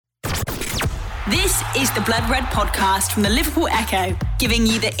This is the Blood Red podcast from the Liverpool Echo, giving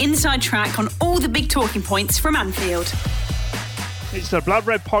you the inside track on all the big talking points from Anfield. It's the Blood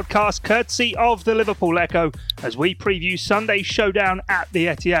Red podcast, courtesy of the Liverpool Echo, as we preview Sunday's showdown at the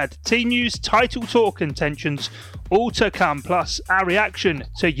Etihad. Team news, title talk and tensions, all to come, plus our reaction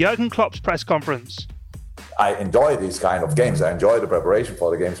to Jurgen Klopp's press conference. I enjoy these kind of games. I enjoy the preparation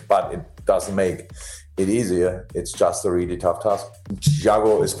for the games, but it doesn't make it easier. It's just a really tough task.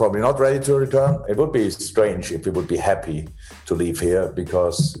 Thiago is probably not ready to return. It would be strange if he would be happy to leave here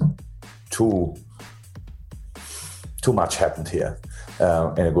because too much happened here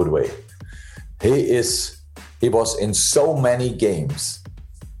in a good way. He was in so many games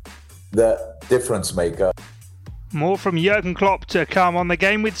the difference maker. More from Jurgen Klopp to come on the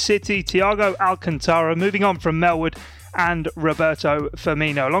game with City, Thiago Alcantara moving on from Melwood and Roberto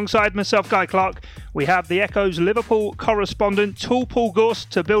Firmino. Alongside myself, Guy Clark, we have the Echo's Liverpool correspondent, Tall Paul Gorst,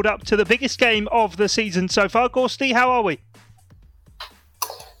 to build up to the biggest game of the season so far. Gorsty, how are we?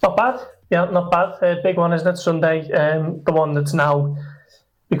 Not bad. Yeah, not bad. Big one, isn't it? Sunday. The one that's now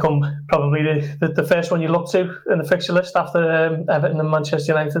become probably the first one you look to in the fixture list after Everton and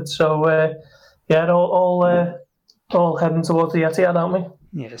Manchester United. So, all heading towards the Etihad, aren't we?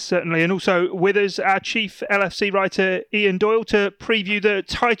 Yes, certainly. And also with us, our chief LFC writer, Ian Doyle, to preview the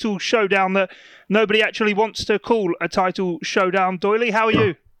title showdown that nobody actually wants to call a title showdown. Doyley, how are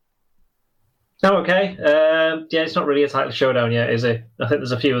you? Oh, okay. It's not really a title showdown yet, is it? I think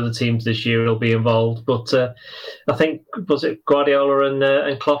there's a few other teams this year who'll be involved, but I think, was it Guardiola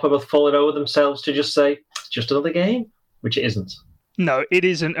and Klopp are both falling over themselves to just say, it's just another game, which it isn't. No, it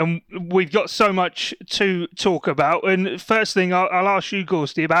isn't, and we've got so much to talk about. And first thing I'll ask you,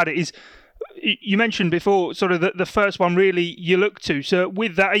 Gorsty, about it is, you mentioned before sort of the first one really you look to. So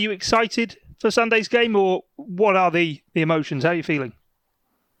with that, are you excited for Sunday's game, or what are the emotions? How are you feeling?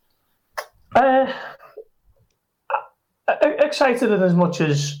 Excited in as much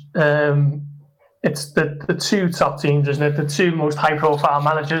as it's the two top teams, isn't it? The two most high-profile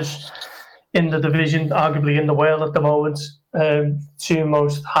managers in the division, arguably in the world at the moment. Two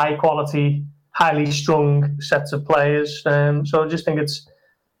most high-quality, highly strung sets of players. So I just think it's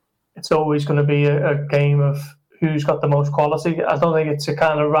always going to be a game of who's got the most quality. I don't think it's a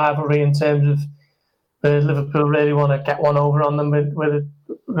kind of rivalry in terms of Liverpool really want to get one over on them with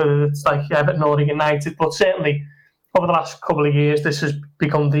it's like Everton or United, but certainly over the last couple of years this has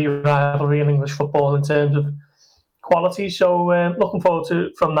become the rivalry in English football in terms of quality. So looking forward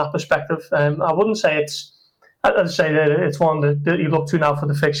to from that perspective. I wouldn't say I'd say that it's one that you look to now for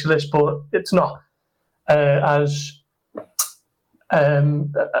the fixture list, but it's not as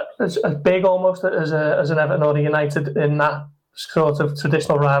big almost as an Everton or United in that sort of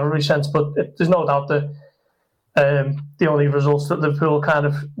traditional rivalry sense. But there's no doubt that the only results that Liverpool kind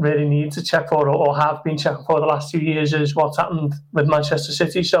of really need to check for or have been checking for the last 2 years is what's happened with Manchester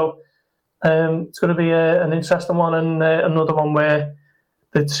City. So it's going to be an interesting one, and another one where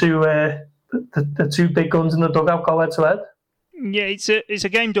the two big guns in the dugout go head to head. Yeah, it's a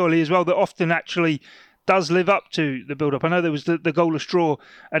game, Doyley, as well, that often actually does live up to the build-up. I know there was the goalless draw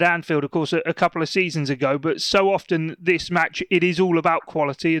at Anfield, of course, a couple of seasons ago, but so often this match, it is all about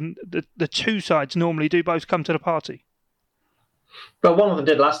quality, and the two sides normally do both come to the party. Well, one of them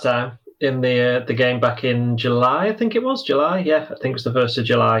did last time in the game back in July, I think it was. July, yeah, I think it was the 1st of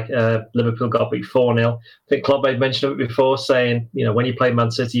July. Liverpool got beat 4-0. I think Klopp had mentioned it before, saying, when you play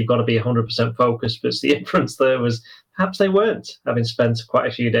Man City, you've got to be 100% focused. But the inference there was perhaps they weren't, having spent quite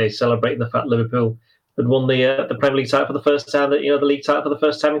a few days celebrating the fact Liverpool had won the Premier League title for the first time, the league title for the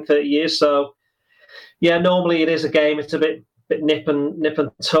first time in 30 years. So, yeah, normally it is a game. It's a bit nip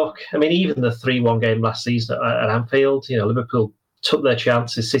and tuck. I mean, even the 3-1 game last season at Anfield, Liverpool took their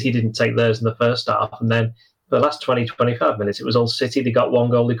chances. City didn't take theirs in the first half. And then for the last 20, 25 minutes, it was all City. They got one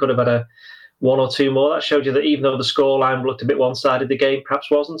goal. They could have had one or two more. That showed you that even though the scoreline looked a bit one-sided, the game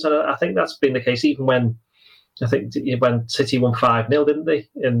perhaps wasn't. And I think that's been the case even when City won 5-0, didn't they?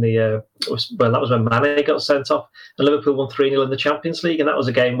 That was when Mane got sent off. And Liverpool won 3-0 in the Champions League. And that was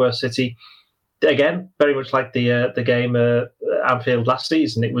a game where City, again, very much like the game at Anfield last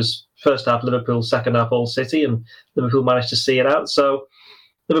season, it was first half Liverpool, second half all City, and Liverpool managed to see it out. So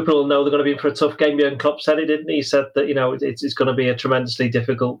Liverpool know they're going to be in for a tough game. Jurgen Klopp said it, didn't he? He said that it's going to be a tremendously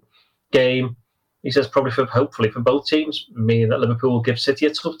difficult game. He says hopefully for both teams, meaning that Liverpool will give City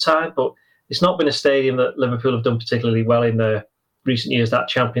a tough time. But it's not been a stadium that Liverpool have done particularly well in the recent years. That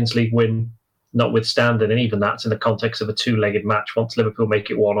Champions League win notwithstanding, and even that's in the context of a two-legged match. Once Liverpool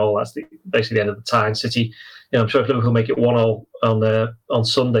make it 1-1, that's basically the end of the tie. And City, I'm sure if Liverpool make it 1-0 on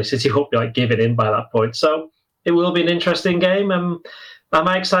Sunday, City won't be giving in by that point. So it will be an interesting game. Am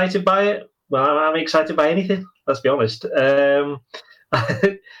I excited by it? well, I'm excited by anything. Let's be honest.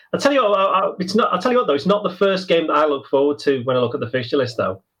 I'll tell you what. It's not. I'll tell you what though. It's not the first game that I look forward to when I look at the fixture list.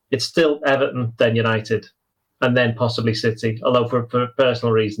 Though it's still Everton, then United, and then possibly City. Although for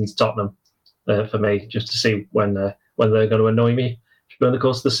personal reasons, Tottenham for me, just to see when they're going to annoy me during the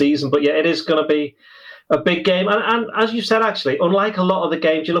course of the season. But yeah, it is going to be a big game. And as you said, actually, unlike a lot of the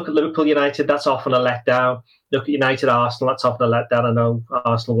games, you look at Liverpool United, that's often a letdown. Look at United Arsenal, that's often a letdown. I know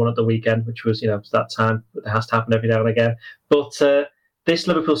Arsenal won at the weekend, which was, it's that time, but it has to happen every now and again. But this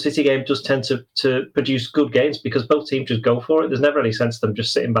Liverpool City game does tend to produce good games because both teams just go for it. There's never any sense of them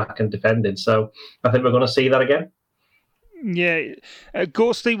just sitting back and defending. So I think we're going to see that again. Yeah,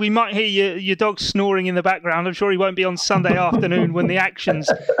 Gorsty, we might hear your dog snoring in the background. I'm sure he won't be on Sunday afternoon when the action's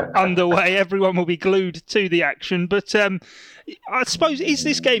underway. Everyone will be glued to the action. But I suppose, is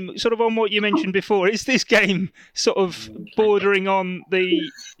this game, sort of on what you mentioned before, is this game sort of bordering on the...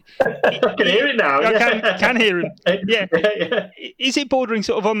 I can hear it now. I can hear him. Yeah. Is it bordering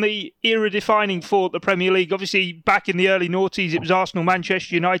sort of on the era-defining for the Premier League? Obviously, back in the early noughties, it was Arsenal,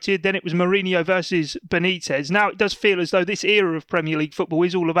 Manchester United. Then it was Mourinho versus Benitez. Now it does feel as though this era of Premier League football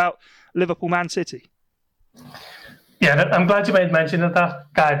is all about Liverpool, Man City. Yeah, I'm glad you made mention of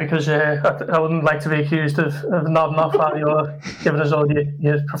that, Guy, because I wouldn't like to be accused of nodding off while you're giving us all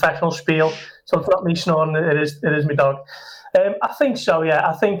your professional spiel. So it's not me snoring, it is my dog. I think so, yeah.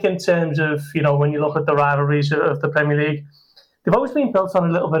 I think in terms of, when you look at the rivalries of the Premier League, they've always been built on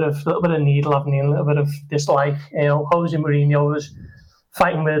a little bit of needle, haven't they? A little bit of dislike. Jose Mourinho was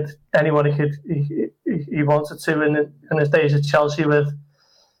fighting with anyone he wanted to in his days at Chelsea with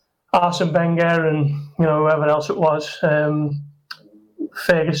Arsene Wenger and whoever else it was.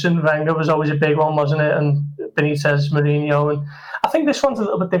 Ferguson, Wenger was always a big one, wasn't it? And Benitez, Mourinho, and I think this one's a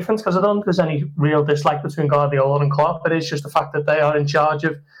little bit different because I don't think there's any real dislike between Guardiola and Klopp. It is just the fact that they are in charge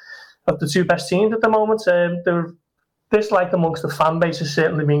of the two best teams at the moment. The dislike amongst the fan base has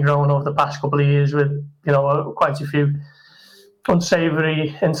certainly been growing over the past couple of years with quite a few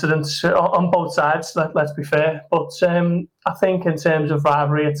unsavoury incidents on both sides. Let's be fair, but I think in terms of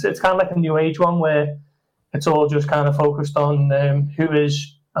rivalry, it's kind of like a new age one where it's all just kind of focused on who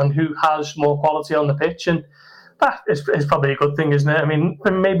is and who has more quality on the pitch, and that is probably a good thing, isn't it? I mean,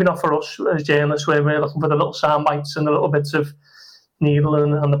 maybe not for us as journalists, where we're looking for the little sound bites and the little bits of needle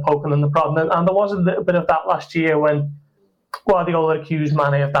and the poking and the prodding. And there was a little bit of that last year when Guardiola accused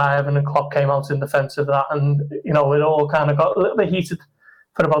Mane of diving and Klopp came out in defence of that. And, it all kind of got a little bit heated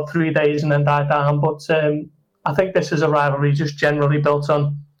for about 3 days and then died down. But I think this is a rivalry just generally built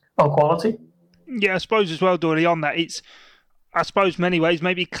on quality. Yeah, I suppose as well, Dory, on that, it's, I suppose, many ways,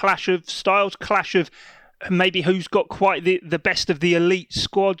 maybe clash of styles, clash of maybe who's got quite the best of the elite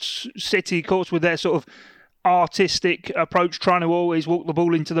squads. City, of course, with their sort of artistic approach, trying to always walk the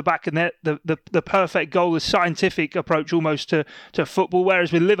ball into the back of net, the perfect goal, the scientific approach almost to football,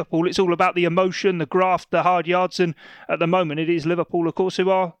 whereas with Liverpool, it's all about the emotion, the graft, the hard yards, and at the moment, it is Liverpool, of course, who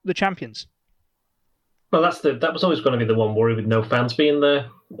are the champions. Well, that was always going to be the one worry with no fans being there,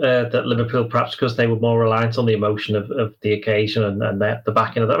 that Liverpool, perhaps because they were more reliant on the emotion of the occasion and the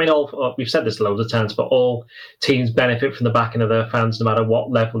backing of that. I mean, we've said this loads of times, but all teams benefit from the backing of their fans no matter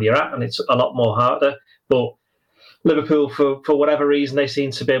what level you're at, and it's a lot more harder. But Liverpool, for whatever reason, they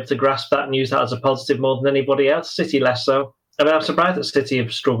seem to be able to grasp that and use that as a positive more than anybody else. City less so. I mean, I'm surprised that City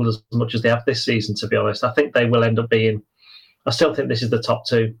have struggled as much as they have this season, to be honest. I think they will end up being... I still think this is the top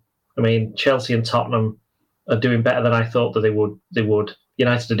two. I mean, Chelsea and Tottenham are doing better than I thought that they would.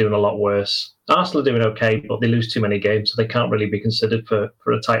 United are doing a lot worse. Arsenal are doing okay, but they lose too many games, so they can't really be considered for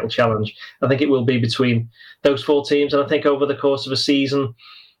a title challenge. I think it will be between those four teams, and I think over the course of a season,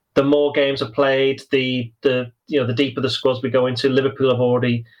 the more games are played, the deeper the squads we go into. Liverpool have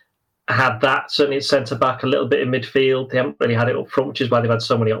already had that, certainly at centre back, a little bit in midfield. They haven't really had it up front, which is why they've had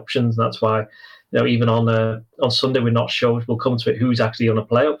so many options. And that's why, even on Sunday, we're not sure, we'll come to it, who's actually going to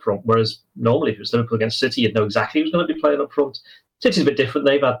play up front. Whereas normally, if it was Liverpool against City, you'd know exactly who's going to be playing up front. City's a bit different.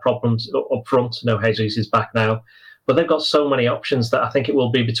 They've had problems up front. Jesus is back now. But they've got so many options that I think it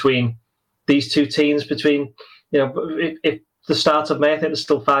will be between these two teams, if the start of May, I think there's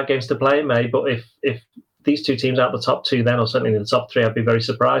still 5 games to play in May, but if these two teams aren't the top 2 then, or certainly in the top 3, I'd be very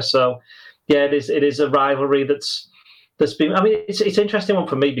surprised. So, yeah, it is a rivalry that's been... I mean, it's an interesting one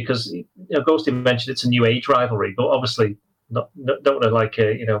for me because, Ghosty mentioned it's a new age rivalry, but obviously don't want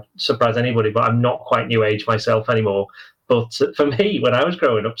to, surprise anybody, but I'm not quite new age myself anymore. But for me, when I was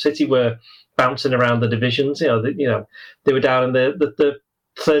growing up, City were bouncing around the divisions. They were down in the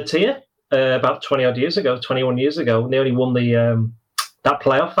third tier. About 21 years ago, they only won that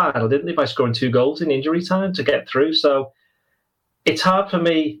playoff final, didn't they, by scoring 2 goals in injury time to get through. So it's hard for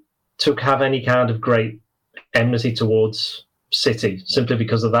me to have any kind of great enmity towards City simply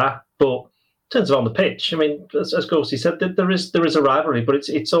because of that. But in terms of on the pitch, I mean, as Ghosty said, there is a rivalry, but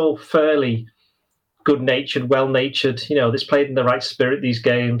it's all fairly good-natured, well-natured. You know, it's played in the right spirit, these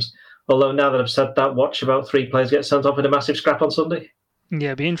games. Although now that I've said that, watch about 3 players get sent off in a massive scrap on Sunday. Yeah,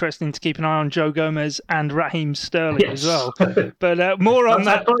 it'd be interesting to keep an eye on Joe Gomez and Raheem Sterling as well. But more on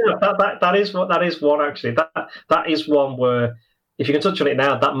that. That is one actually. That is one where, if you can touch on it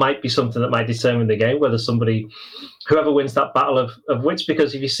now, that might be something that might determine the game, whether whoever wins that battle of wits.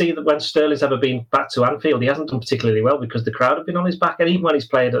 Because if you see that when Sterling's ever been back to Anfield, he hasn't done particularly well because the crowd have been on his back, and even when he's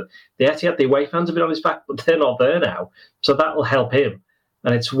played at the Etihad, the away fans have been on his back, but they're not there now. So that'll help him.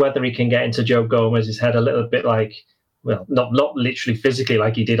 And it's whether he can get into Joe Gomez's head a little bit like, well, not literally physically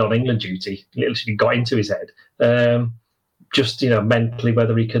like he did on England duty, literally got into his head. Just, mentally,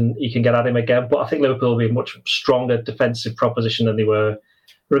 whether he can get at him again. But I think Liverpool will be a much stronger defensive proposition than they were,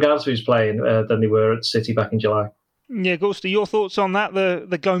 regardless of who's playing, than they were at City back in July. Yeah, Ghosty, your thoughts on that,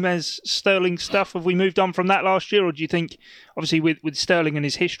 the Gomez-Sterling stuff? Have we moved on from that last year, or do you think, obviously with Sterling and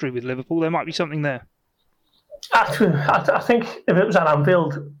his history with Liverpool, there might be something there? I think if it was at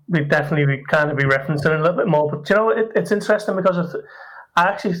Anfield, we'd definitely be referencing it a little bit more. But it's interesting because I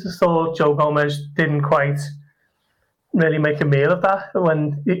actually thought Joe Gomez didn't quite really make a meal of that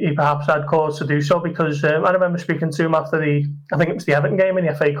when he perhaps had cause to do so. Because I remember speaking to him after I think it was the Everton game in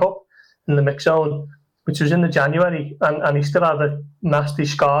the FA Cup in the mix zone, which was in the January, and he still had a nasty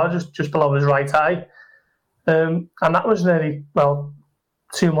scar just below his right eye, and that was nearly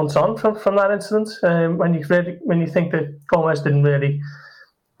 2 months on from that incident. When you think that Gomez didn't really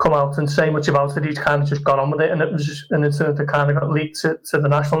come out and say much about it, he's kind of just got on with it, and it was just an incident that kind of got leaked to the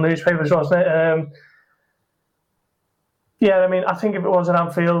national newspapers, wasn't it? I think if it was at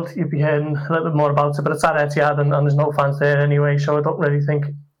Anfield, you'd be hearing a little bit more about it, but it's at Etihad and there's no fans there anyway, so I don't really think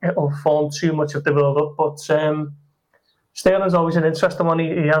it'll form too much of the build-up. But Sterling's always an interesting one.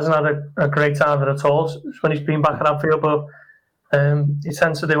 He hasn't had a great time at all when he's been back at Anfield, but he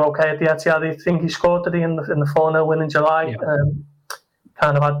tends to do okay at the Etihad. I think he scored today in the 4-0 win in July. Yeah.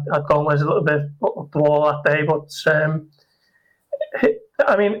 Kind of had Gomez a little bit up the wall that day, but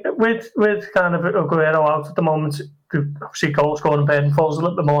with kind of Aguero out at the moment, obviously goal scoring burden falls a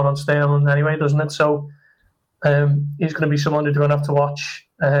little bit more on Sterling anyway, doesn't it? So he's going to be someone who's going to have to watch.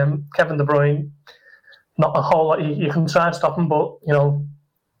 Kevin De Bruyne, not a whole lot. You can try and stop him, but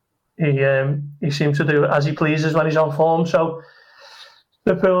he seems to do as he pleases when he's on form. So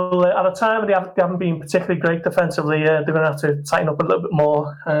Liverpool, at a time when they haven't been particularly great defensively, they're going to have to tighten up a little bit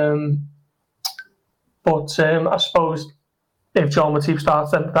more. But I suppose if Joel Matip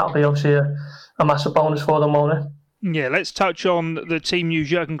starts, then that'll be obviously a massive bonus for them, won't it? Yeah, let's touch on the team news.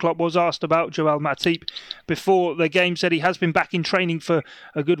 Jurgen Klopp was asked about Joel Matip before the game, said he has been back in training for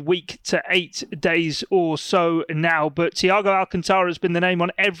a good week to 8 days or so now, but Thiago Alcantara has been the name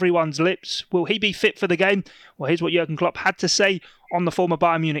on everyone's lips. Will he be fit for the game? Well, here's what Jurgen Klopp had to say on the former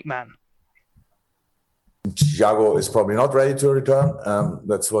Bayern Munich man. Thiago is probably not ready to return.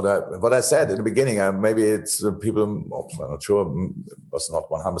 That's what I said in the beginning. Maybe it's people. I'm not sure. It was not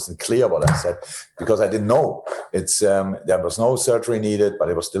 100% clear what I said because I didn't know. It's there was no surgery needed, but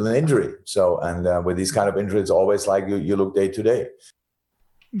it was still an injury. So with these kind of injuries, it's always like you look day to day.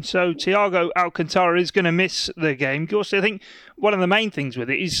 So Thiago Alcantara is going to miss the game. I think one of the main things with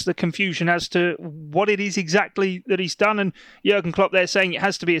it is the confusion as to what it is exactly that he's done. And Jurgen Klopp there saying it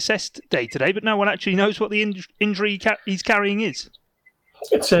has to be assessed day to day, but no one actually knows what the injury he's carrying is.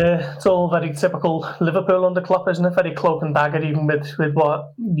 It's all very typical Liverpool under Klopp, isn't it? Very cloak and dagger, even with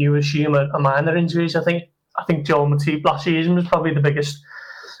what you assume are minor injuries. I think Joel Matip last season was probably the biggest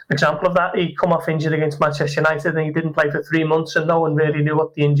example of that. He come off injured against Manchester United and he didn't play for 3 months and no one really knew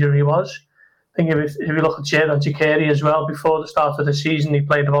what the injury was. I think if you look at Xherdan Shaqiri as well, before the start of the season he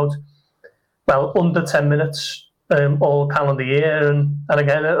played about under 10 minutes all calendar year, and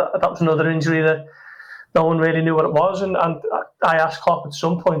again that was another injury that no one really knew what it was, and I asked Klopp at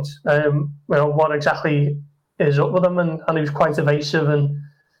some point what exactly is up with him, and he was quite evasive and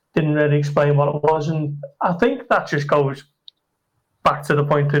didn't really explain what it was, and I think that just goes back to the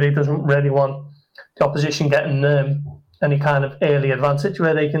point that he doesn't really want the opposition getting any kind of early advantage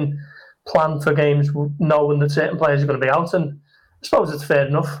where they can plan for games knowing that certain players are going to be out. And I suppose it's fair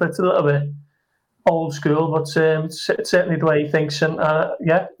enough. It's a little bit old school, but it's certainly the way he thinks. And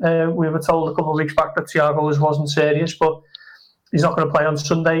we were told a couple of weeks back that Thiago wasn't serious, but he's not going to play on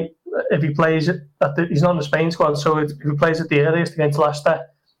Sunday. If he plays it, he's not in the Spain squad, so if he plays at the earliest against Leicester,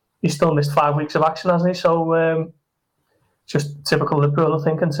 he's still missed 5 weeks of action, hasn't he? So just typical Liverpool, I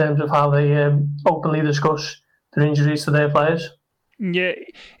think, in terms of how they openly discuss their injuries to their players. Yeah,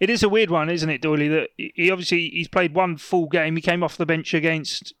 it is a weird one, isn't it, Doyley? That he's played one full game. He came off the bench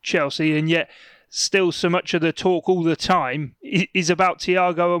against Chelsea, and yet still so much of the talk all the time is about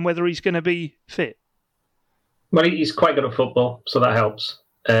Thiago and whether he's going to be fit. Well, he's quite good at football, so that helps.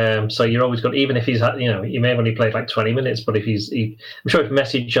 So you're always going, even if he's had, he may have only played like 20 minutes, but if I'm sure if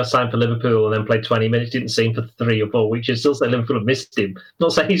Messi just signed for Liverpool and then played 20 minutes, didn't see him for 3 or 4 weeks, you'd still say Liverpool have missed him. I'm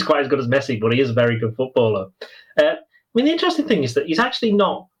not saying he's quite as good as Messi, but he is a very good footballer. The interesting thing is that he's actually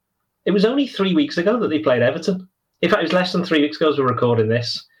not. It was only 3 weeks ago that they played Everton. In fact, it was less than 3 weeks ago as we're recording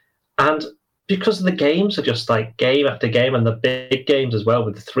this. And because the games are just like game after game, and the big games as well,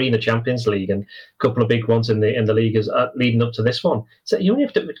 with the 3 in the Champions League and a couple of big ones in the league leading up to this one. So you only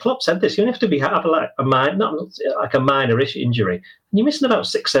have to. Klopp said this. You only have to have a minor-ish injury, and you're missing about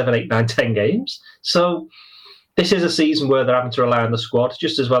 6, 7, 8, 9, 10 games. So this is a season where they're having to rely on the squad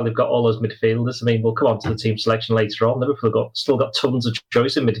just as well. They've got all those midfielders. I mean, we'll come on to the team selection later on. Liverpool still got tons of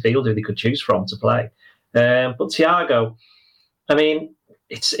choice in midfield who they could choose from to play. But Thiago, I mean,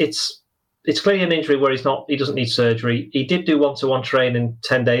 it's clearly an injury where he doesn't need surgery. He did do one-to-one training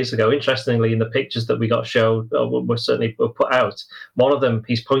 10 days ago. Interestingly, in the pictures that we got showed, were certainly put out, one of them,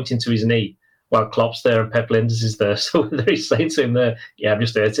 he's pointing to his knee while Klopp's there and Pep Linders is there. So whether he's saying to him there, yeah, I've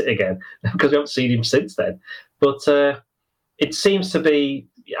just hurt it again, because we haven't seen him since then. But it seems to be,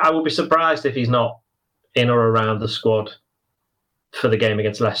 I would be surprised if he's not in or around the squad for the game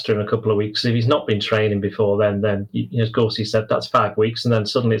against Leicester in a couple of weeks. If he's not been training before then as Gorsey said, that's 5 weeks. And then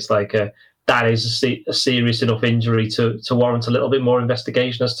suddenly it's like, that is a serious enough injury to warrant a little bit more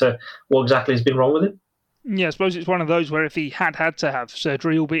investigation as to what exactly has been wrong with him. Yeah, I suppose it's one of those where if he had to have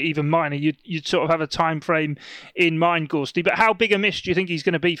surgery, albeit even minor, you'd sort of have a time frame in mind, Gorsty. But how big a miss do you think he's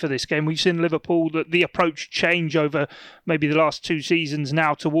going to be for this game? We've seen Liverpool, the approach change over maybe the last 2 seasons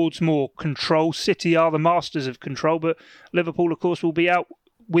now towards more control. City are the masters of control, but Liverpool, of course, will be out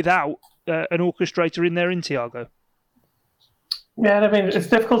without an orchestrator in there in Thiago. Yeah, I mean, it's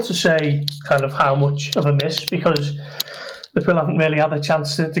difficult to say kind of how much of a miss, because Liverpool haven't really had a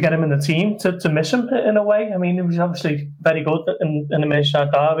chance to get him in the team to miss him in a way. I mean, he was obviously very good in the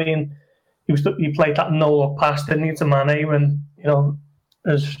Merseyside derby, and he played that no-look pass, didn't he, to Mane when,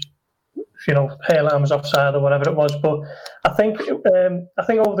 Haaland was offside or whatever it was. But I think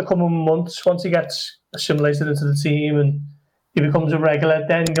over the coming months, once he gets assimilated into the team and he becomes a regular,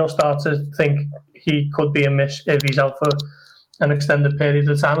 then you'll start to think he could be a miss if he's out for an extended period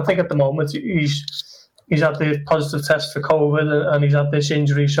of time. I think at the moment he's had the positive test for COVID and he's had this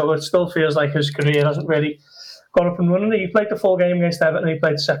injury, so it still feels like his career hasn't really got up and running. He played the full game against Everton, he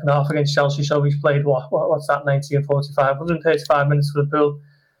played the second half against Chelsea, so he's played, what's that, 90 and 45, 135 minutes for Liverpool.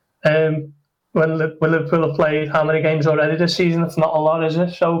 When Liverpool have played how many games already this season? It's not a lot, is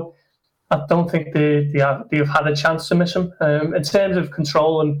it? So I don't think they've had a chance to miss him. In terms of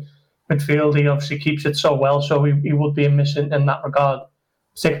control and midfield, he obviously keeps it so well, so he would be a miss in that regard,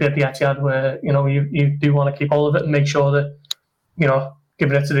 particularly at the Etihad, where you do want to keep all of it and make sure that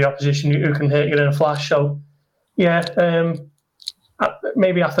giving it to the opposition who can hit you in a flash. So yeah,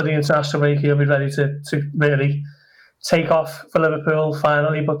 maybe after the international break he'll be ready to really take off for Liverpool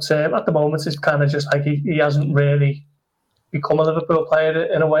finally. But at the moment it's kind of just like he hasn't really become a Liverpool player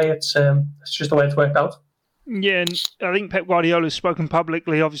in a way. It's just the way it's worked out. Yeah, and I think Pep Guardiola's spoken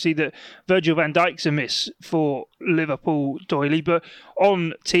publicly, obviously, that Virgil van Dijk's a miss for Liverpool, Doyley. But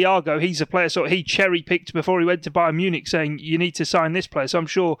on Thiago, he's a player he cherry-picked before he went to Bayern Munich, saying, you need to sign this player. So I'm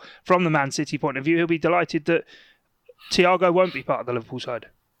sure from the Man City point of view, he'll be delighted that Thiago won't be part of the Liverpool side.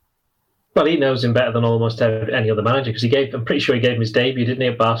 Well, he knows him better than almost any other manager, because I'm pretty sure he gave him his debut, didn't he,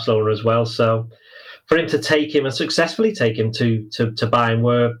 at Barcelona as well. So for him to take him and successfully take him to Bayern,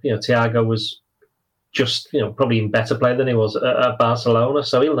 where Thiago was just probably even better player than he was at Barcelona,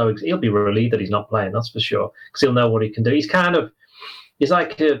 so he'll be relieved that he's not playing, that's for sure, because he'll know what he can do. He's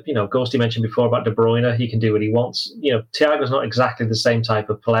like Ghosty mentioned before about De Bruyne. He can do what he wants. Thiago's not exactly the same type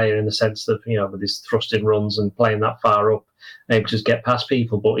of player in the sense that with his thrusting runs and playing that far up, able to just get past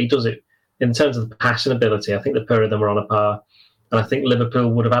people, but he does it in terms of the passing ability. I think the pair of them are on a par, and I think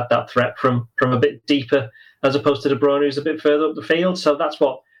Liverpool would have had that threat from a bit deeper as opposed to De Bruyne, who's a bit further up the field. So that's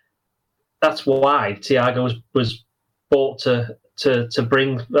why Thiago was bought to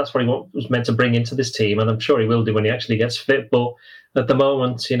bring. That's what he was meant to bring into this team, and I'm sure he will do when he actually gets fit. But at the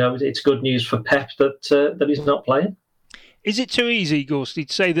moment, it's good news for Pep that he's not playing. Is it too easy, Gorsty,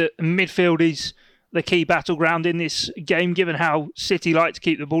 to say that midfield is the key battleground in this game, given how City like to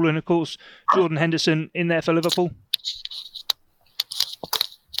keep the ball, and of course Jordan Henderson in there for Liverpool?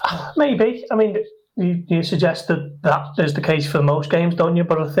 Maybe. I mean, you suggest that is the case for most games, don't you?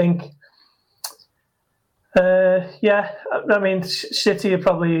 But I think Yeah, I mean, City are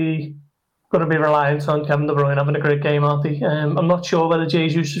probably going to be reliant on Kevin De Bruyne having a great game, aren't they? I'm not sure whether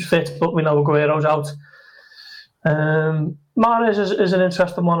Jesus is fit, but we know Aguero's out. Mahrez is an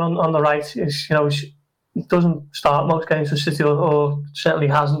interesting one on the right. He doesn't start most games for City, or certainly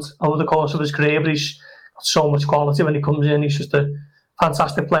hasn't over the course of his career, but he's got so much quality when he comes in. He's just a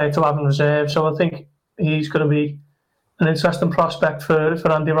fantastic player to have in reserve. So I think he's going to be an interesting prospect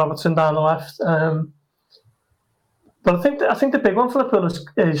for Andy Robertson down the left. But I think the big one for Liverpool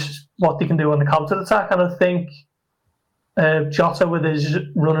is what they can do on the counter attack, and I think Jota with his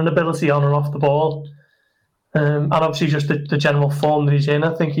running ability on and off the ball, and obviously just the general form that he's in,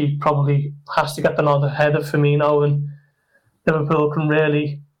 I think he probably has to get the nod ahead of Firmino, and Liverpool can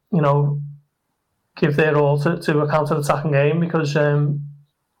really, give their all to a counter attacking game, because I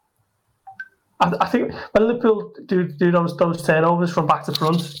think when Liverpool do those turnovers from back to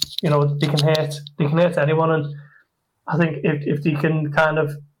front, they can hurt anyone, and I think if they can kind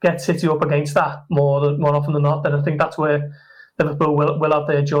of get City up against that more often than not, then I think that's where Liverpool will have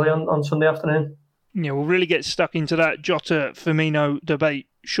their joy on Sunday afternoon. Yeah, we'll really get stuck into that Jota-Firmino debate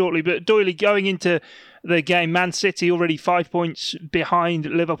shortly. But Doyley, going into the game, Man City already 5 points behind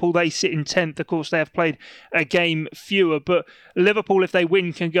Liverpool. They sit in 10th. Of course, they have played a game fewer. But Liverpool, if they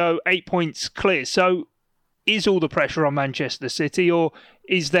win, can go 8 points clear. So is all the pressure on Manchester City, or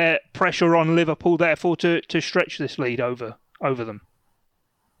is there pressure on Liverpool, therefore, to stretch this lead over them?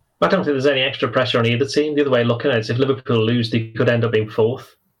 I don't think there's any extra pressure on either team. The other way of looking at it is if Liverpool lose, they could end up being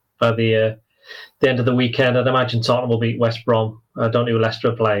fourth by the end of the weekend. I'd imagine Tottenham will beat West Brom. I don't know who Leicester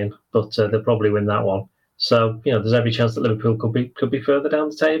are playing, but they'll probably win that one. So, there's every chance that Liverpool could be further down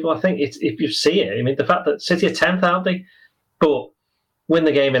the table. I think if you see it, I mean, the fact that City are 10th, aren't they? But win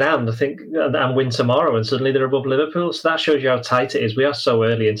the game in hand, I think, and win tomorrow, and suddenly they're above Liverpool. So that shows you how tight it is. We are so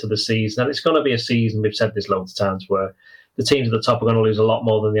early into the season, and it's going to be a season, we've said this loads of times, where the teams at the top are going to lose a lot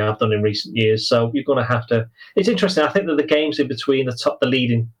more than they have done in recent years. So you're going to have to... It's interesting. I think that the games in between the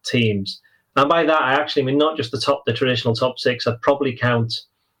leading teams, and by that I actually mean not just the traditional top six. I'd probably count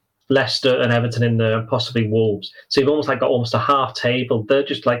Leicester and Everton in there, and possibly Wolves. So you've almost got almost a half table. They're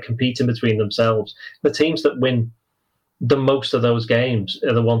just competing between themselves. The teams that win the most of those games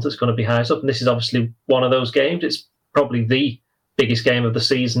are the ones that's going to be highest up. And this is obviously one of those games. It's probably the biggest game of the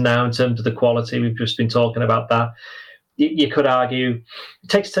season now in terms of the quality. We've just been talking about that. You could argue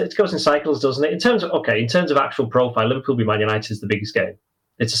it goes in cycles, doesn't it? In terms of actual profile, Liverpool v Man United is the biggest game.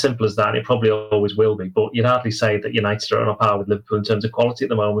 It's as simple as that, and it probably always will be. But you'd hardly say that United are on a par with Liverpool in terms of quality at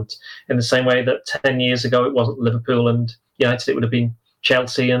the moment. In the same way that 10 years ago it wasn't Liverpool and United, it would have been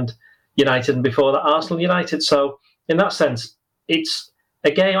Chelsea and United, and before that Arsenal and United. So in that sense, it's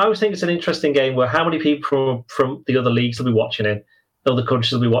a game. I always think it's an interesting game where how many people from the other leagues will be watching it, other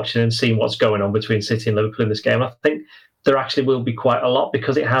countries will be watching and seeing what's going on between City and Liverpool in this game. I think there actually will be quite a lot,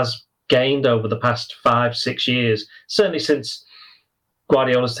 because it has gained over the past 5-6 years, certainly since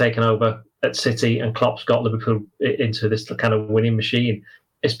Guardiola's taken over at City and Klopp's got Liverpool into this kind of winning machine.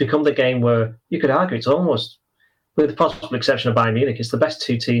 It's become the game where you could argue it's almost, with the possible exception of Bayern Munich, it's the best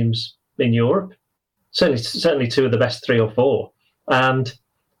two teams in Europe. Certainly two of the best 3 or 4. And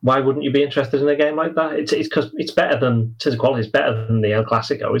why wouldn't you be interested in a game like that? It's because it's better than, in terms of quality, it's better than the El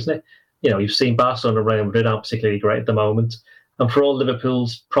Clasico, isn't it? You've seen Barcelona and Real Madrid aren't particularly great at the moment. And for all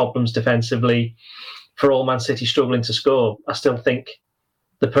Liverpool's problems defensively, for all Man City struggling to score, I still think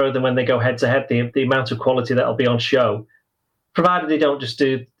the pair of them, when they go head-to-head, the amount of quality that'll be on show, provided they don't just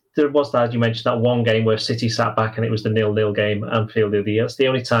do... There was that, as you mentioned, that one game where City sat back and it was the 0-0 game at Anfield the other year. It's the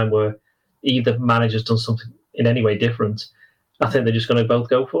only time where either manager's done something in any way different. I think they're just going to both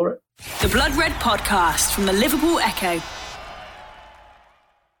go for it. The Blood Red Podcast from the Liverpool Echo.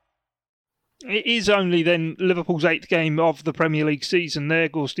 It is only then Liverpool's 8th game of the Premier League season there,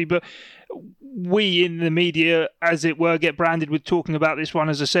 Gorsty, but we in the media, as it were, get branded with talking about this one,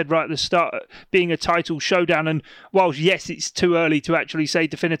 as I said right at the start, being a title showdown. And whilst, yes, it's too early to actually say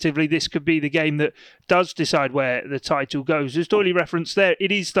definitively this could be the game that does decide where the title goes, as Doyley referenced there,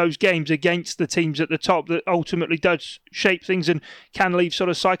 it is those games against the teams at the top that ultimately does shape things and can leave sort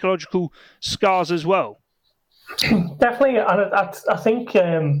of psychological scars as well. Definitely. I think...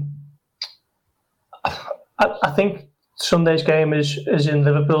 I think Sunday's game is in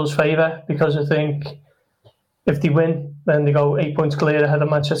Liverpool's favour, because I think if they win, then they go 8 points clear ahead of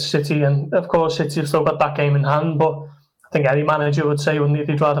Manchester City. And of course, City have still got that game in hand. But I think any manager would say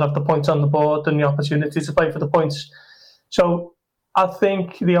they'd rather have the points on the board than the opportunity to play for the points. So I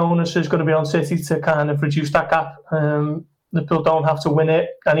think the onus is going to be on City to kind of reduce that gap. Liverpool don't have to win it.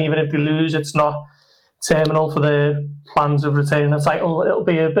 And even if they lose, it's not terminal for their plans of retaining the title. It'll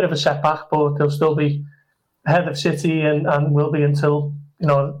be a bit of a setback, but they'll still be ahead of City and will be until,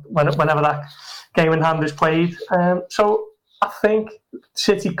 whenever that game in hand is played. So I think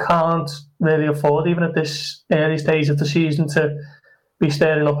City can't really afford, even at this early stage of the season, to be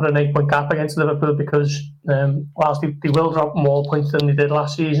staring up at an 8-point gap against Liverpool, because whilst they will drop more points than they did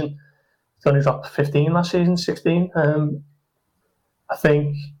last season, they only dropped 15 last season, 16. I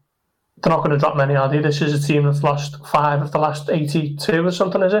think they're not going to drop many, are they? This is a team that's lost 5 of the last 82 or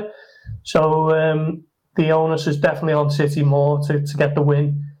something, is it? So the onus is definitely on City more to get the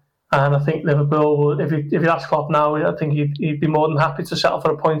win. And I think Liverpool will, if you ask Klopp now, I think he'd be more than happy to settle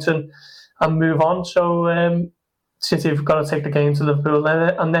for a point and move on. So City have got to take the game to Liverpool,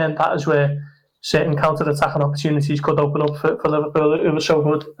 and then that is where certain counter-attacking opportunities could open up for Liverpool, who were so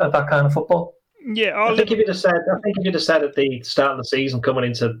good at that kind of football. Yeah, I think if you'd have said at the start of the season, coming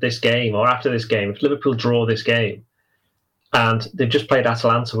into this game or after this game, if Liverpool draw this game, and they've just played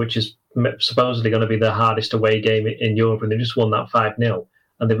Atalanta, which is supposedly going to be the hardest away game in Europe, and they've just won that 5-0,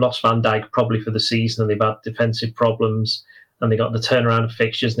 and they've lost Van Dijk probably for the season, and they've had defensive problems, and they got the turnaround of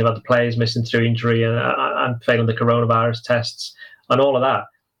fixtures, and they've had the players missing through injury and failing the coronavirus tests and all of that.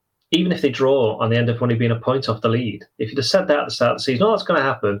 Even if they draw on the end of only being a point off the lead, if you'd have said that at the start of the season, that's going to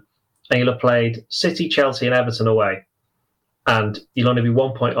happen, and you'll have played City, Chelsea and Everton away, and you'll only be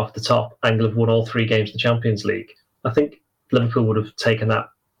 1 point off the top, and you'll have won all 3 games in the Champions League, I think Liverpool would have taken that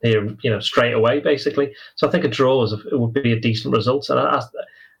here, straight away, basically. So I think a draw would be a decent result. And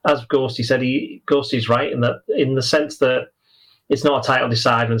as Ghosty said, Ghosty's right in the sense that it's not a title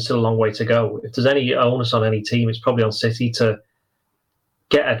decider and still a long way to go. If there's any onus on any team, it's probably on City to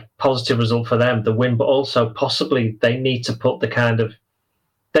get a positive result for them, the win, but also possibly they need to put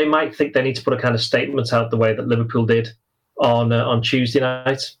they might think they need to put a kind of statement out the way that Liverpool did on Tuesday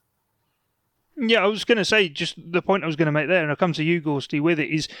night. Yeah, I was going to say, just the point I was going to make there, and I'll come to you, Gorsty, with it,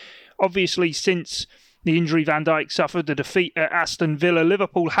 is obviously since the injury Van Dijk suffered, the defeat at Aston Villa,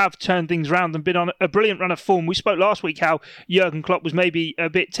 Liverpool have turned things around and been on a brilliant run of form. We spoke last week how Jurgen Klopp was maybe a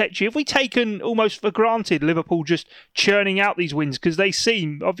bit tetchy. Have we taken almost for granted Liverpool just churning out these wins? Because they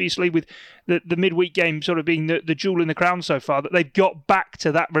seem, obviously with the midweek game sort of being the jewel in the crown so far, that they've got back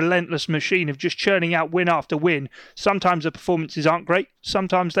to that relentless machine of just churning out win after win. Sometimes the performances aren't great.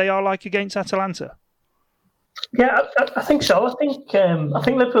 Sometimes they are, like against Atalanta. Yeah, I think so. I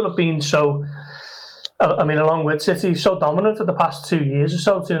think Liverpool have been so... along with City, so dominant for the past 2 years or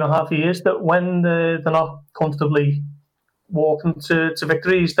so, 2.5 years, that when they're not comfortably walking to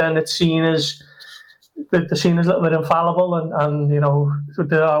victories, then it's seen as they're seen as a little bit infallible, and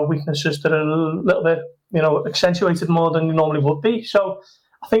there are weaknesses that are a little bit accentuated more than they normally would be. So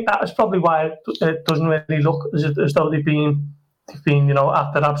I think that is probably why it doesn't really look as though they've been at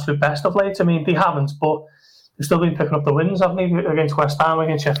their absolute best of late. I mean, they haven't, but they've still been picking up the wins, haven't they? Against West Ham,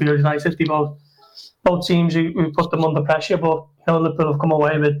 against Sheffield United, both teams who put them under pressure, but Liverpool have come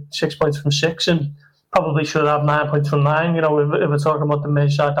away with 6 points from 6 and probably should have 9 points from 9. If we're talking about the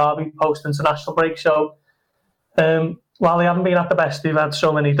Merseyside derby post-international break. So while they haven't been at the best, they've had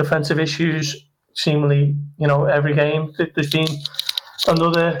so many defensive issues seemingly every game. There's been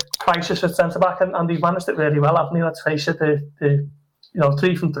another crisis at centre-back, and they've managed it really well, haven't they? Let's face it, the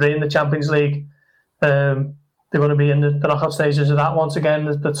 3 from 3 in the Champions League. They're going to be in the knockout stages of that once again,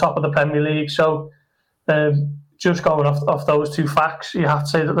 the top of the Premier League. So just going off those 2 facts, you have to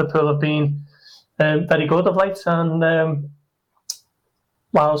say that Liverpool have been very good of late. And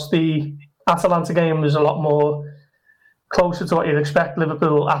whilst the Atalanta game was a lot more closer to what you'd expect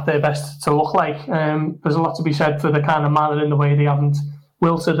Liverpool at their best to look like, there's a lot to be said for the kind of manner in the way they haven't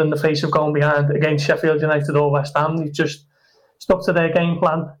wilted in the face of going behind against Sheffield United or West Ham. They've just stuck to their game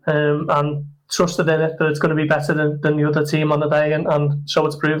plan and trusted in it that it's going to be better than the other team on the day, and so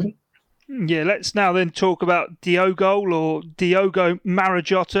it's proven. Yeah, let's now then talk about Diogo or Diogo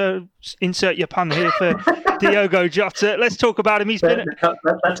Marajota. Insert your pun here for Diogo Jota. Let's talk about him. He's been.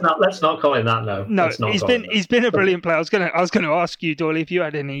 Let's not call him that. No, he's been a brilliant player. I was going to ask you, Doyle, if you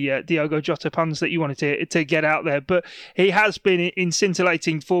had any Diogo Jota puns that you wanted to get out there, but he has been in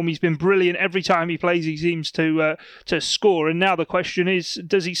scintillating form. He's been brilliant every time he plays. He seems to score. And now the question is,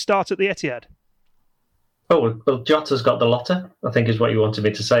 does he start at the Etihad? Oh, well, Jota's got the lotter, I think is what you wanted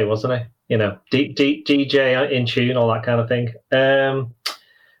me to say, wasn't it? DJ in tune, all that kind of thing.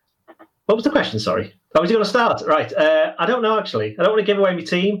 What was the question, sorry? Was he going to start? Right. I don't know, actually. I don't want to give away my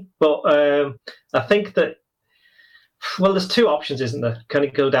team, but I think that, well, there's 2 options, isn't there? Can he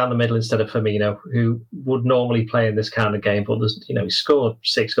go down the middle instead of Firmino, who would normally play in this kind of game, but there's, he scored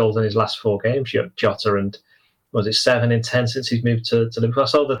 6 goals in his last 4 games, Jota, and was it 7 in 10 since he's moved to Liverpool? I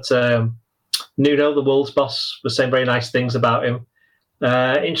saw that Nuno, the Wolves boss, was saying very nice things about him.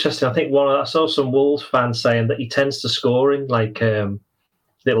 Interesting. I think I saw some Wolves fans saying that he tends to score in like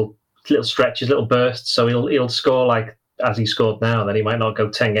little stretches, little bursts. So he'll score like as he scored now, and then he might not go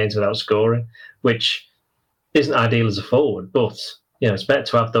 10 games without scoring, which isn't ideal as a forward. But it's better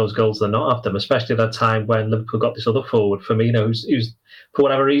to have those goals than not have them, especially at a time when Liverpool got this other forward, Firmino, who's for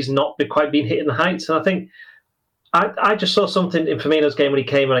whatever reason not quite been hitting the heights. And I think I just saw something in Firmino's game when he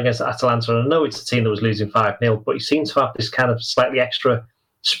came in against Atalanta, and I know it's a team that was losing 5-0, but he seems to have this kind of slightly extra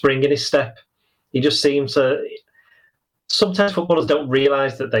spring in his step. He just seems to... Sometimes footballers don't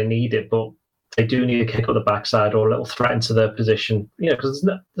realise that they need it, but they do need a kick up the backside or a little threat into their position. Because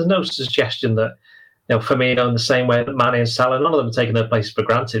there's no suggestion that Firmino, in the same way that Mane and Salah, none of them are taking their places for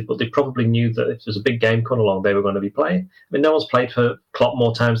granted, but they probably knew that if there's a big game coming along, they were going to be playing. I mean, no one's played for Klopp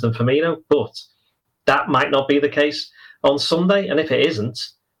more times than Firmino, but that might not be the case on Sunday. And if it isn't,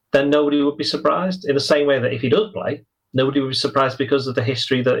 then nobody would be surprised. In the same way that if he does play, nobody would be surprised because of the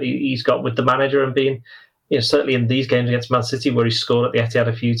history that he's got with the manager and being, certainly in these games against Man City, where he's scored at the Etihad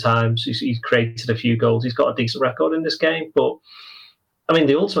a few times, he's created a few goals, he's got a decent record in this game. But, I mean,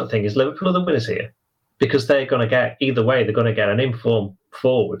 the ultimate thing is Liverpool are the winners here, because they're going to get, either way, they're going to get an informed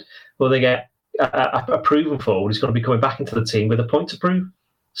forward, or they get a proven forward who's going to be coming back into the team with a point to prove.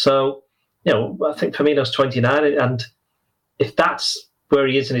 So, I think Firmino's 29, and if that's where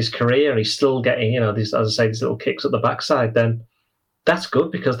he is in his career and he's still getting, these, as I say, these little kicks at the backside, then that's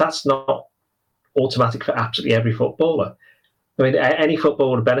good, because that's not automatic for absolutely every footballer. I mean, any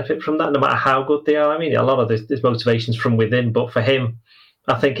footballer would benefit from that, no matter how good they are. I mean, a lot of this motivation's from within, but for him,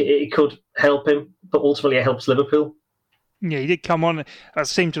 I think it could help him, but ultimately it helps Liverpool. Yeah, he did come on. I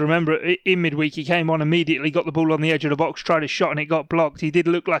seem to remember in midweek he came on immediately, got the ball on the edge of the box, tried a shot and it got blocked. He did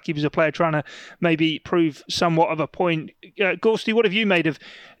look like he was a player trying to maybe prove somewhat of a point. Gorsty, what have you made of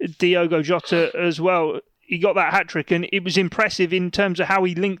Diogo Jota as well? He got that hat-trick and it was impressive in terms of how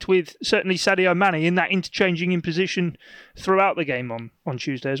he linked with certainly Sadio Mane in that interchanging in position throughout the game on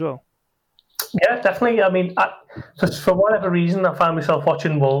Tuesday as well. Yeah, definitely. I mean, for whatever reason, I found myself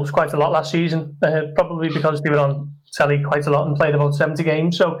watching Wolves quite a lot last season, probably because they were on telly quite a lot and played about 70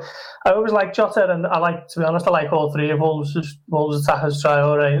 games. So I always like Jota, and to be honest, I like all three of Wolves attackers,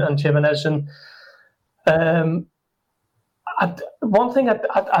 Traore and Jimenez. And one thing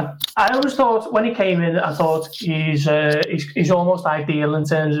I always thought when he came in, I thought he's almost ideal in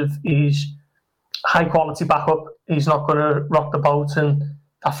terms of he's high quality backup. He's not going to rock the boat, and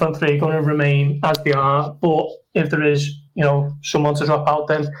that front three are going to remain as they are. But if there is, someone to drop out,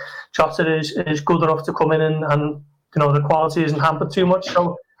 then Jota is good enough to come in and the quality isn't hampered too much.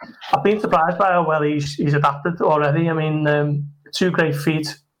 So I've been surprised by how well he's adapted already. I mean, 2 great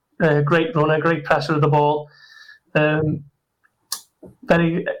feet, great runner, great presser of the ball,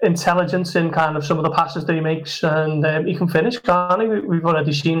 very intelligent in kind of some of the passes that he makes, and he can finish, can't he? We've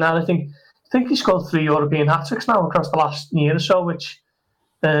already seen that. I think he scored 3 European hat-tricks now across the last year or so, which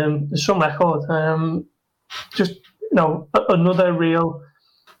is some record. Just another real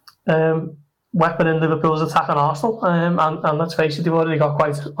weapon in Liverpool's attack on Arsenal, and let's face it, they've already got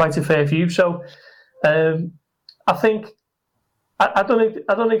quite a fair few. So I think I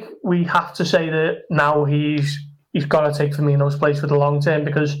don't think we have to say that now he's got to take Firmino's place for the long term,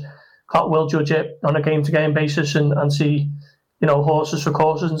 because Klopp will judge it on a game-to-game basis and see horses for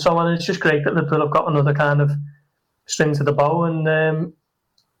courses and so on. And it's just great that Liverpool have got another kind of string to the bow. And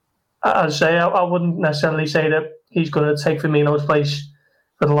as I say, I wouldn't necessarily say that he's going to take Firmino's place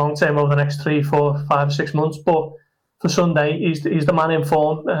for the long term over the next 3, 4, 5, 6 months. But for Sunday, he's the man in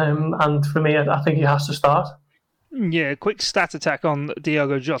form. And for me, I think he has to start. Yeah, quick stat attack on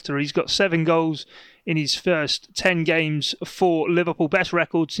Diogo Jota. He's got 7 goals in his first 10 games for Liverpool. Best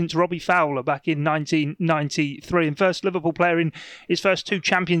record since Robbie Fowler back in 1993. And first Liverpool player in his first 2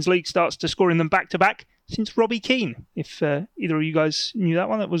 Champions League starts to score in them back-to-back since Robbie Keane. If either of you guys knew that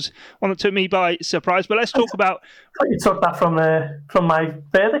one, that was one that took me by surprise. But let's talk about... I thought you took that from my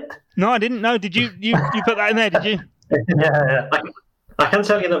verdict. No, I didn't know. Did you put that in there, did you? Yeah. I can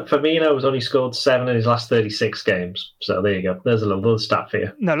tell you that Firmino has only scored 7 in his last 36 games. So there you go. There's a little stat for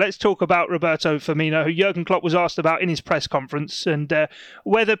you. No, let's talk about Roberto Firmino, who Jurgen Klopp was asked about in his press conference, and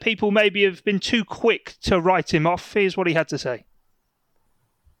whether people maybe have been too quick to write him off. Here's what he had to say.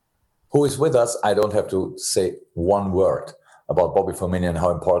 Who is with us? I don't have to say one word about Bobby Firmino and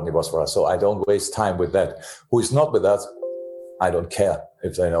how important he was for us. So I don't waste time with that. Who is not with us? I don't care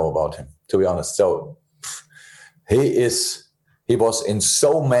if they know about him, to be honest. So he was in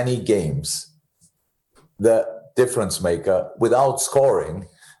so many games the difference maker without scoring,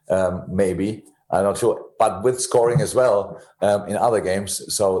 maybe. I'm not sure, but with scoring as well in other games.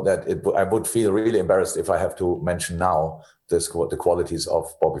 So that I would feel really embarrassed if I have to mention now the qualities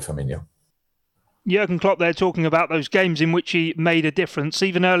of Bobby Firmino. Jurgen Klopp there talking about those games in which he made a difference,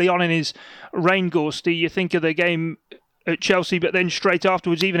 even early on in his reign, Gorsty. You think of the game at Chelsea, but then straight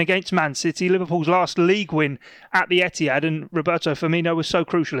afterwards, even against Man City, Liverpool's last league win at the Etihad, and Roberto Firmino was so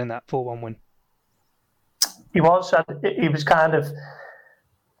crucial in that 4-1 win. He was. He was kind of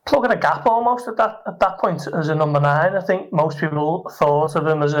plugging a gap almost at that point as a number 9. I think most people thought of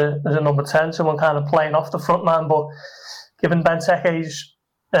him as a number 10, someone kind of playing off the front man, but given Benteke's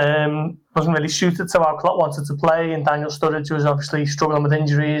wasn't really suited to how Klopp wanted to play, and Daniel Sturridge was obviously struggling with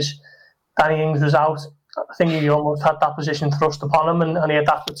injuries. Danny Ings was out. I think he almost had that position thrust upon him, and he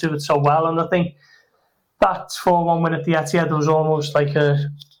adapted to it so well. And I think that 4-1 win at the Etihad was almost like a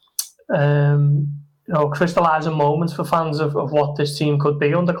crystallising moment for fans of what this team could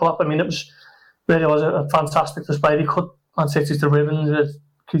be under Klopp. I mean, it was a fantastic display. They cut Man City to ribbons with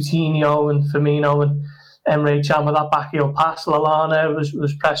Coutinho and Firmino and Emre Can with that backheel pass. Lallana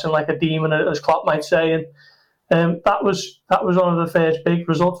was pressing like a demon, as Klopp might say, and that was one of the first big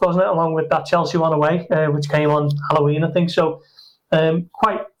results, wasn't it? Along with that Chelsea one away, which came on Halloween, I think. So,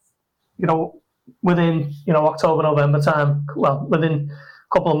 quite, within October, November time. Well, within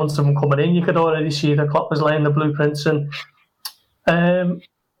a couple of months of him coming in, you could already see that Klopp was laying the blueprints, and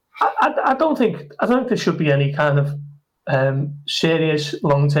I don't think there should be any kind of serious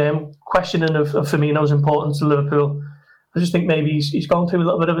long-term questioning of Firmino's importance to Liverpool. I just think maybe he's going through a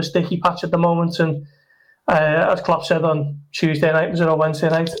little bit of a sticky patch at the moment, and as Klopp said on Tuesday night, or Wednesday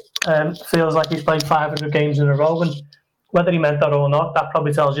night, feels like he's played 500 games in a row, and whether he meant that or not, that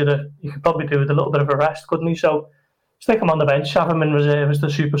probably tells you that he could probably do with a little bit of a rest, couldn't he? So stick him on the bench, have him in reserve as the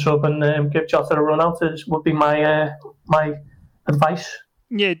super sub, and give Jota a run out would be my advice.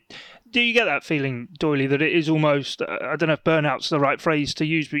 Yeah. Do you get that feeling, Doyley, that it is almost, I don't know if burnout's the right phrase to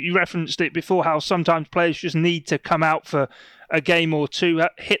use, but you referenced it before, how sometimes players just need to come out for a game or two,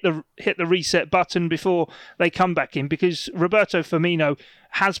 hit the reset button before they come back in, because Roberto Firmino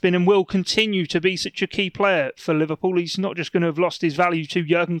has been and will continue to be such a key player for Liverpool. He's not just going to have lost his value to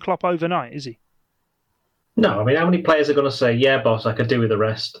Jurgen Klopp overnight, is he? No, I mean, how many players are going to say, yeah, boss, I could do with the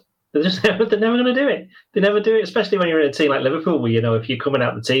rest? They're never going to do it. They never do it, especially when you're in a team like Liverpool, where, if you're coming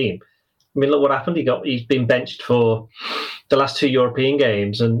out the team, I mean, look what happened. He's been benched for the last 2 European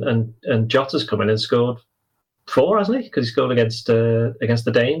games, and Jota's come in and scored 4, hasn't he? Because he scored against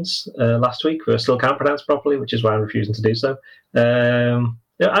the Danes last week, who I still can't pronounce properly, which is why I'm refusing to do so.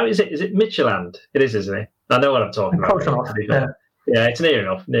 Is it Midtjylland? It is, isn't it? I know what I'm talking about. Yeah, it's near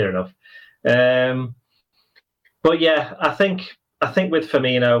enough. But yeah, I think with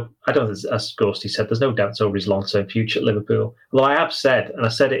Firmino, I don't think, as Ghosty said, there's no doubts over his long-term future at Liverpool. Although I have said, and I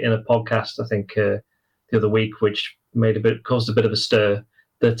said it in a podcast, I think the other week, which caused a bit of a stir,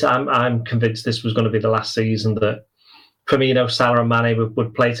 that I'm convinced this was going to be the last season that Firmino, Salah, and Mane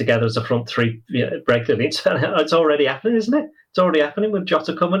would play together as a front three regularly. It's already happening, isn't it? It's already happening with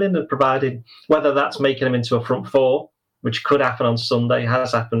Jota coming in and providing, whether that's making him into a front four, which could happen on Sunday,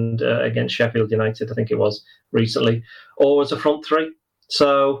 has happened against Sheffield United, I think it was, recently, or as a front three.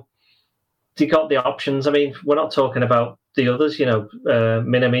 So you got the options. I mean, we're not talking about the others,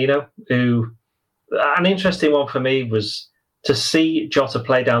 Minamino, who, an interesting one for me was to see Jota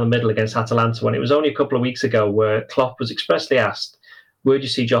play down the middle against Atalanta when it was only a couple of weeks ago, where Klopp was expressly asked, where do you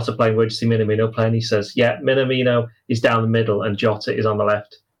see Jota playing, where do you see Minamino playing? He says, yeah, Minamino is down the middle and Jota is on the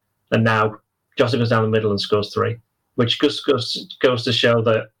left. And now Jota goes down the middle and scores 3, which goes to show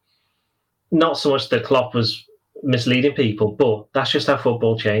that not so much that Klopp was misleading people, but that's just how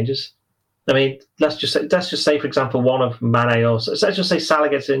football changes. I mean, let's just say, for example, one of Mane, or let's just say Salah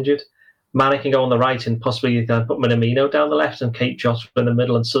gets injured. Mane can go on the right and possibly you can put Minamino down the left and keep Jota in the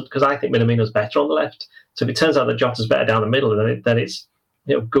middle, and because I think Minamino's better on the left. So if it turns out that Jota's better down the middle, then it's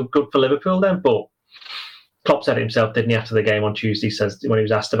good for Liverpool then. But Klopp said it himself, didn't he, after the game on Tuesday? He says, when he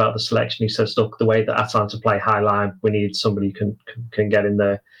was asked about the selection, he says, look, the way that Atalanta play high line, we need somebody who can get in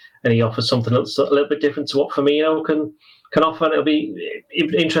there. And he offers something that's a little bit different to what Firmino can offer. And it'll be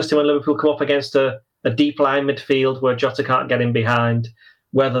interesting when Liverpool come up against a deep line midfield where Jota can't get in behind,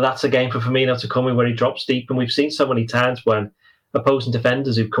 whether that's a game for Firmino to come in where he drops deep. And we've seen so many times when opposing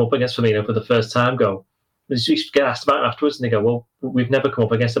defenders who've come up against Firmino for the first time go, we get asked about him afterwards and they go, well, we've never come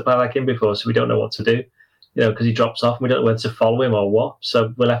up against a player like him before, so we don't know what to do. Because he drops off and we don't know whether to follow him or what.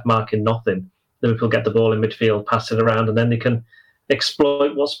 So we're left marking nothing. Liverpool get the ball in midfield, pass it around, and then they can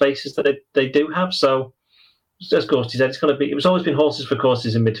exploit what spaces that they do have. So, as Ghosty said, it was always been horses for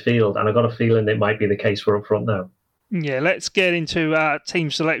courses in midfield, and I got a feeling it might be the case for up front now. Yeah, let's get into team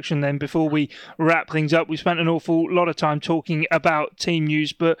selection then before we wrap things up. We spent an awful lot of time talking about team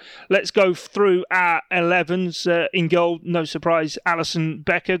news, but let's go through our 11s. In goal, no surprise, Alisson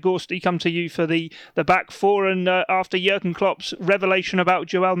Becker. Gorsty, come to you for the back four. And after Jurgen Klopp's revelation about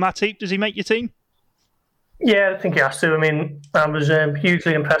Joel Matip, does he make your team? Yeah, I think he has to. I mean, I was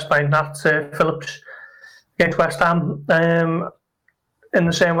hugely impressed by Nat Phillips against West Ham. In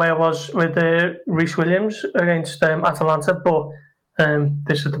the same way I was with Reece Williams against Atalanta, but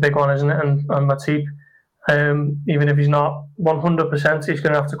this is the big one, isn't it? And Matip, even if he's not 100%, he's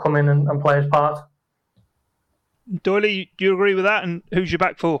going to have to come in and play his part. Doyley, do you agree with that? And who's your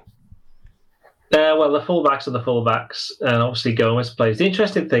back four? Well, the fullbacks are the fullbacks, and obviously Gomez plays. The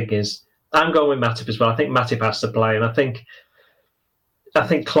interesting thing is, I'm going with Matip as well. I think Matip has to play, and I think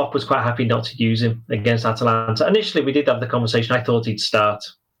Klopp was quite happy not to use him against Atalanta. Initially, we did have the conversation. I thought he'd start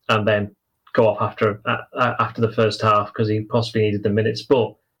and then go off after the first half because he possibly needed the minutes.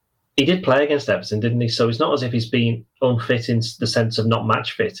 But he did play against Everton, didn't he? So it's not as if he's been unfit in the sense of not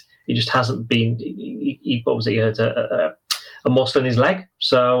match fit. He just hasn't been. He hurt a muscle in his leg.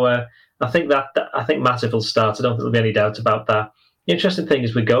 So I think Matip will start. I don't think there'll be any doubt about that. The interesting thing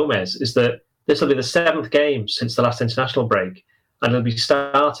is with Gomez is that this will be the 7th game since the last international break. And he'll be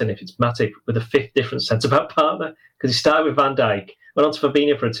starting, if it's Matip, with a 5th different centre-back partner, because he started with Van Dijk, went on to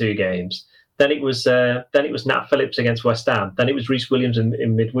Fabinho for 2 games. Then it was Nat Phillips against West Ham. Then it was Reece Williams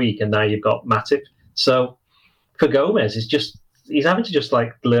in midweek, and now you've got Matip. So for Gomez, he's having to just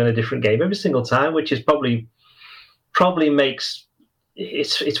like learn a different game every single time, which is probably makes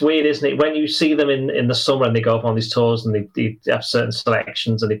it's weird, isn't it? When you see them in the summer and they go up on these tours and they have certain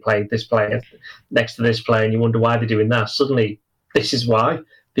selections and they play this player next to this player, and you wonder why they're doing that. Suddenly, this is why,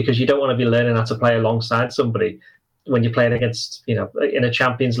 because you don't want to be learning how to play alongside somebody when you're playing against, in a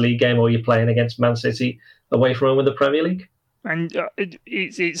Champions League game, or you're playing against Man City away from home in the Premier League. And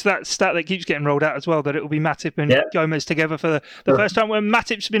it's that stat that keeps getting rolled out as well, that it will be Matip and Gomez together for the first time. When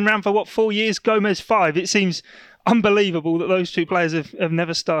Matip's been around for 4 years, Gomez 5. It seems unbelievable that those two players have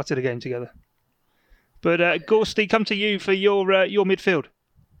never started a game together. But Gorsty, come to you for your midfield.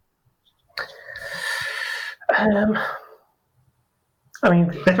 I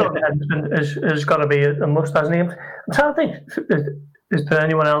mean, Jordan Henderson has got to be a must, hasn't he? I'm trying to think, is there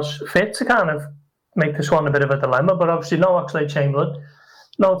anyone else fit to kind of make this one a bit of a dilemma? But obviously, no Oxlade-Chamberlain,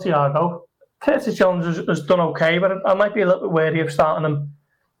 no Thiago. Curtis Jones has done okay, but I might be a little bit wary of starting him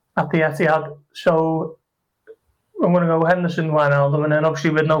at the Etihad. So I'm going to go Henderson, Wijnaldum, and then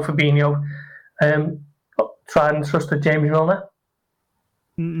obviously with no Fabinho, try and trust James Milner.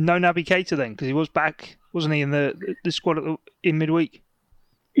 No Naby Keita then, because he was back, wasn't he, in the squad in midweek?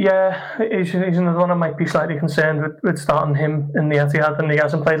 Yeah, he's another one I might be slightly concerned with starting him in the Etihad, and he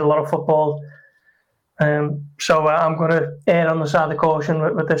hasn't played a lot of football. So I'm going to err on the side of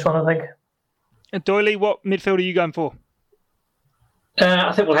caution with this one, I think. Doyley, what midfield are you going for?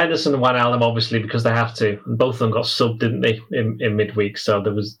 I think Henderson and Wijnaldum, obviously, because they have to. And both of them got subbed, didn't they, in midweek? So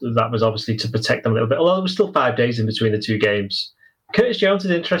that was obviously to protect them a little bit. Although there was still 5 days in between the 2 games. Curtis Jones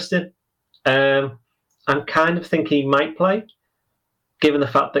is interesting. I'm kind of thinking he might play, given the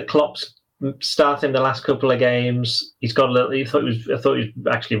fact that Klopp's starting the last couple of games. He's got a little. I thought he was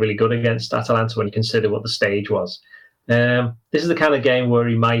actually really good against Atalanta when you consider what the stage was. This is the kind of game where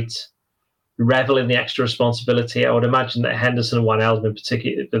he might revel in the extra responsibility. I would imagine that Henderson and Wijnaldum in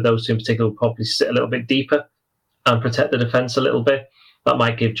particular, those two in particular, will probably sit a little bit deeper and protect the defence a little bit. That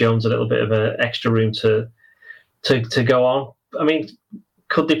might give Jones a little bit of an extra room to go on. I mean,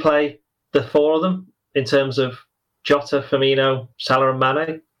 could they play the 4 of them in terms of Jota, Firmino, Salah and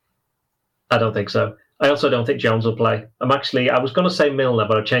Mane? I don't think so. I also don't think Jones will play. I was going to say Milner,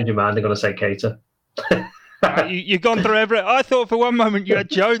 but I've changed my mind. I'm going to say Keita. You've gone through everything. I thought for one moment you had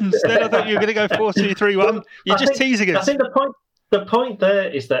Jones. Then I thought you were going to go 4-2-3-1. You're just teasing us. I think the point there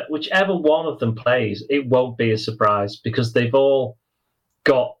is that whichever one of them plays, it won't be a surprise because they've all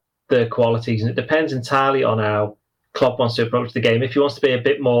got their qualities, and it depends entirely on how Klopp wants to approach the game. If he wants to be a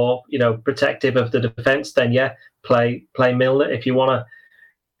bit more, protective of the defence, then play Milner. If you want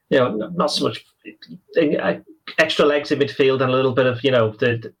to, not so much extra legs in midfield and a little bit of,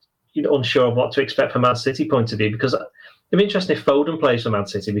 unsure of what to expect from Man City point of view, because it'd be interesting if Foden plays for Man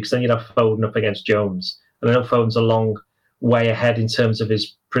City, because then you'd have Foden up against Jones. And I know Foden's a long way ahead in terms of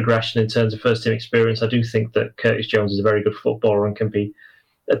his progression, in terms of first team experience. I do think that Curtis Jones is a very good footballer and can be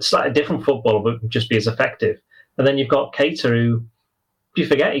a slightly different footballer, but just be as effective. And then you've got Keita, who, you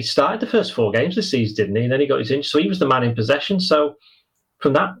forget, he started the first 4 games this season, didn't he? And then he got his injury. So he was the man in possession. So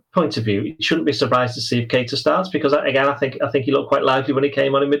from that point of view, you shouldn't be surprised to see if Keita starts, because, again, I think he looked quite lively when he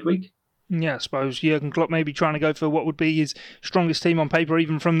came on in midweek. Yeah, I suppose Jurgen Klopp may be trying to go for what would be his strongest team on paper,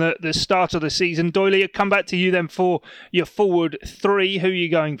 even from the start of the season. Doyley, I'll come back to you then for your forward three. Who are you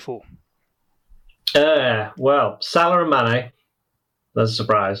going for? Well, Salah and Mane. That's a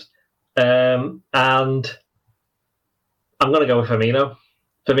surprise. And I'm going to go with Firmino.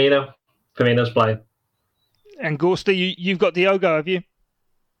 Firmino's playing. And Gorsty, you've got Diogo, have you?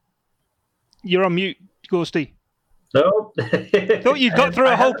 You're on mute, Gorsty. No. Thought you'd got through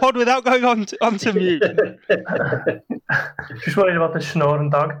a whole pod without going onto mute. Just worried about the snoring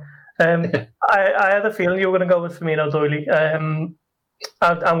dog. I had a feeling you were going to go with Firmino, Doyley.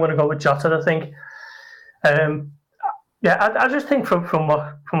 I'm going to go with Jota, I think. I just think from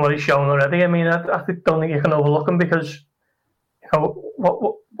what he's shown already, I mean, I don't think you can overlook him because,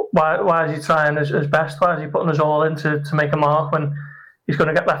 why is he trying his best? Why is he putting his all in to make a mark when he's going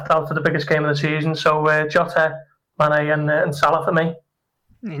to get left out for the biggest game of the season? So Jota, Mane and Salah for me.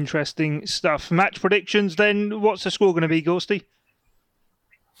 Interesting stuff. Match predictions then. What's the score going to be, Gorsty?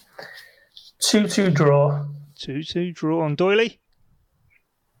 2-2 draw. 2-2 draw on Doyley.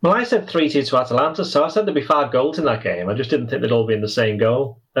 Well, I said 3-2 to Atalanta, so I said there'd be 5 goals in that game. I just didn't think they'd all be in the same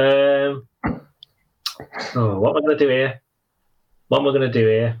goal. What am I going to do here?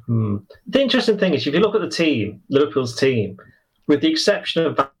 The interesting thing is, if you look at the team, Liverpool's team, with the exception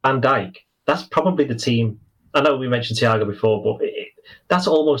of Van Dijk, that's probably the team. I know we mentioned Thiago before, but that's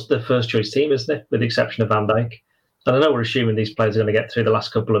almost the first choice team, isn't it? With the exception of Van Dijk. And I know we're assuming these players are going to get through the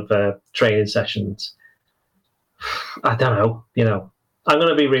last couple of training sessions. I don't know, I'm going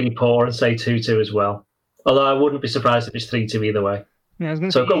to be really poor and say 2-2 as well. Although I wouldn't be surprised if it's 3-2 either way. Yeah,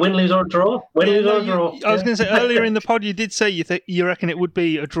 so I've got win, lose or a draw. I was going to say, earlier in the pod, you did say you reckon it would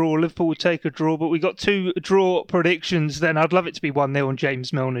be a draw. Liverpool would take a draw, but we got 2 draw predictions then. I'd love it to be 1-0 on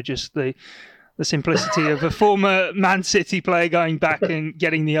James Milner, just the simplicity of a former Man City player going back and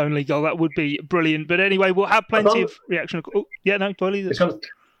getting the only goal. That would be brilliant. But anyway, we'll have plenty of reaction. Oh, yeah, no, Doyley.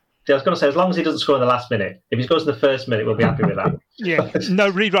 I was going to say, as long as he doesn't score in the last minute, if he scores in the first minute, we'll be happy with that. Yeah,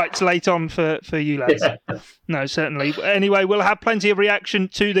 no rewrites late on for you lads. Yeah. No, certainly. Anyway, we'll have plenty of reaction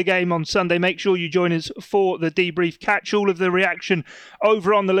to the game on Sunday. Make sure you join us for the debrief. Catch all of the reaction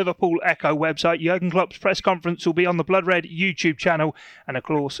over on the Liverpool Echo website. Jurgen Klopp's press conference will be on the Blood Red YouTube channel. And of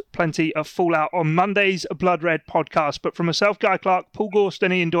course, plenty of fallout on Monday's Blood Red podcast. But from myself, Guy Clark, Paul Gorst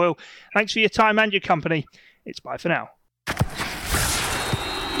and Ian Doyle, thanks for your time and your company. It's bye for now.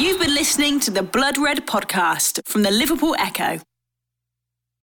 You've been listening to the Blood Red podcast from the Liverpool Echo.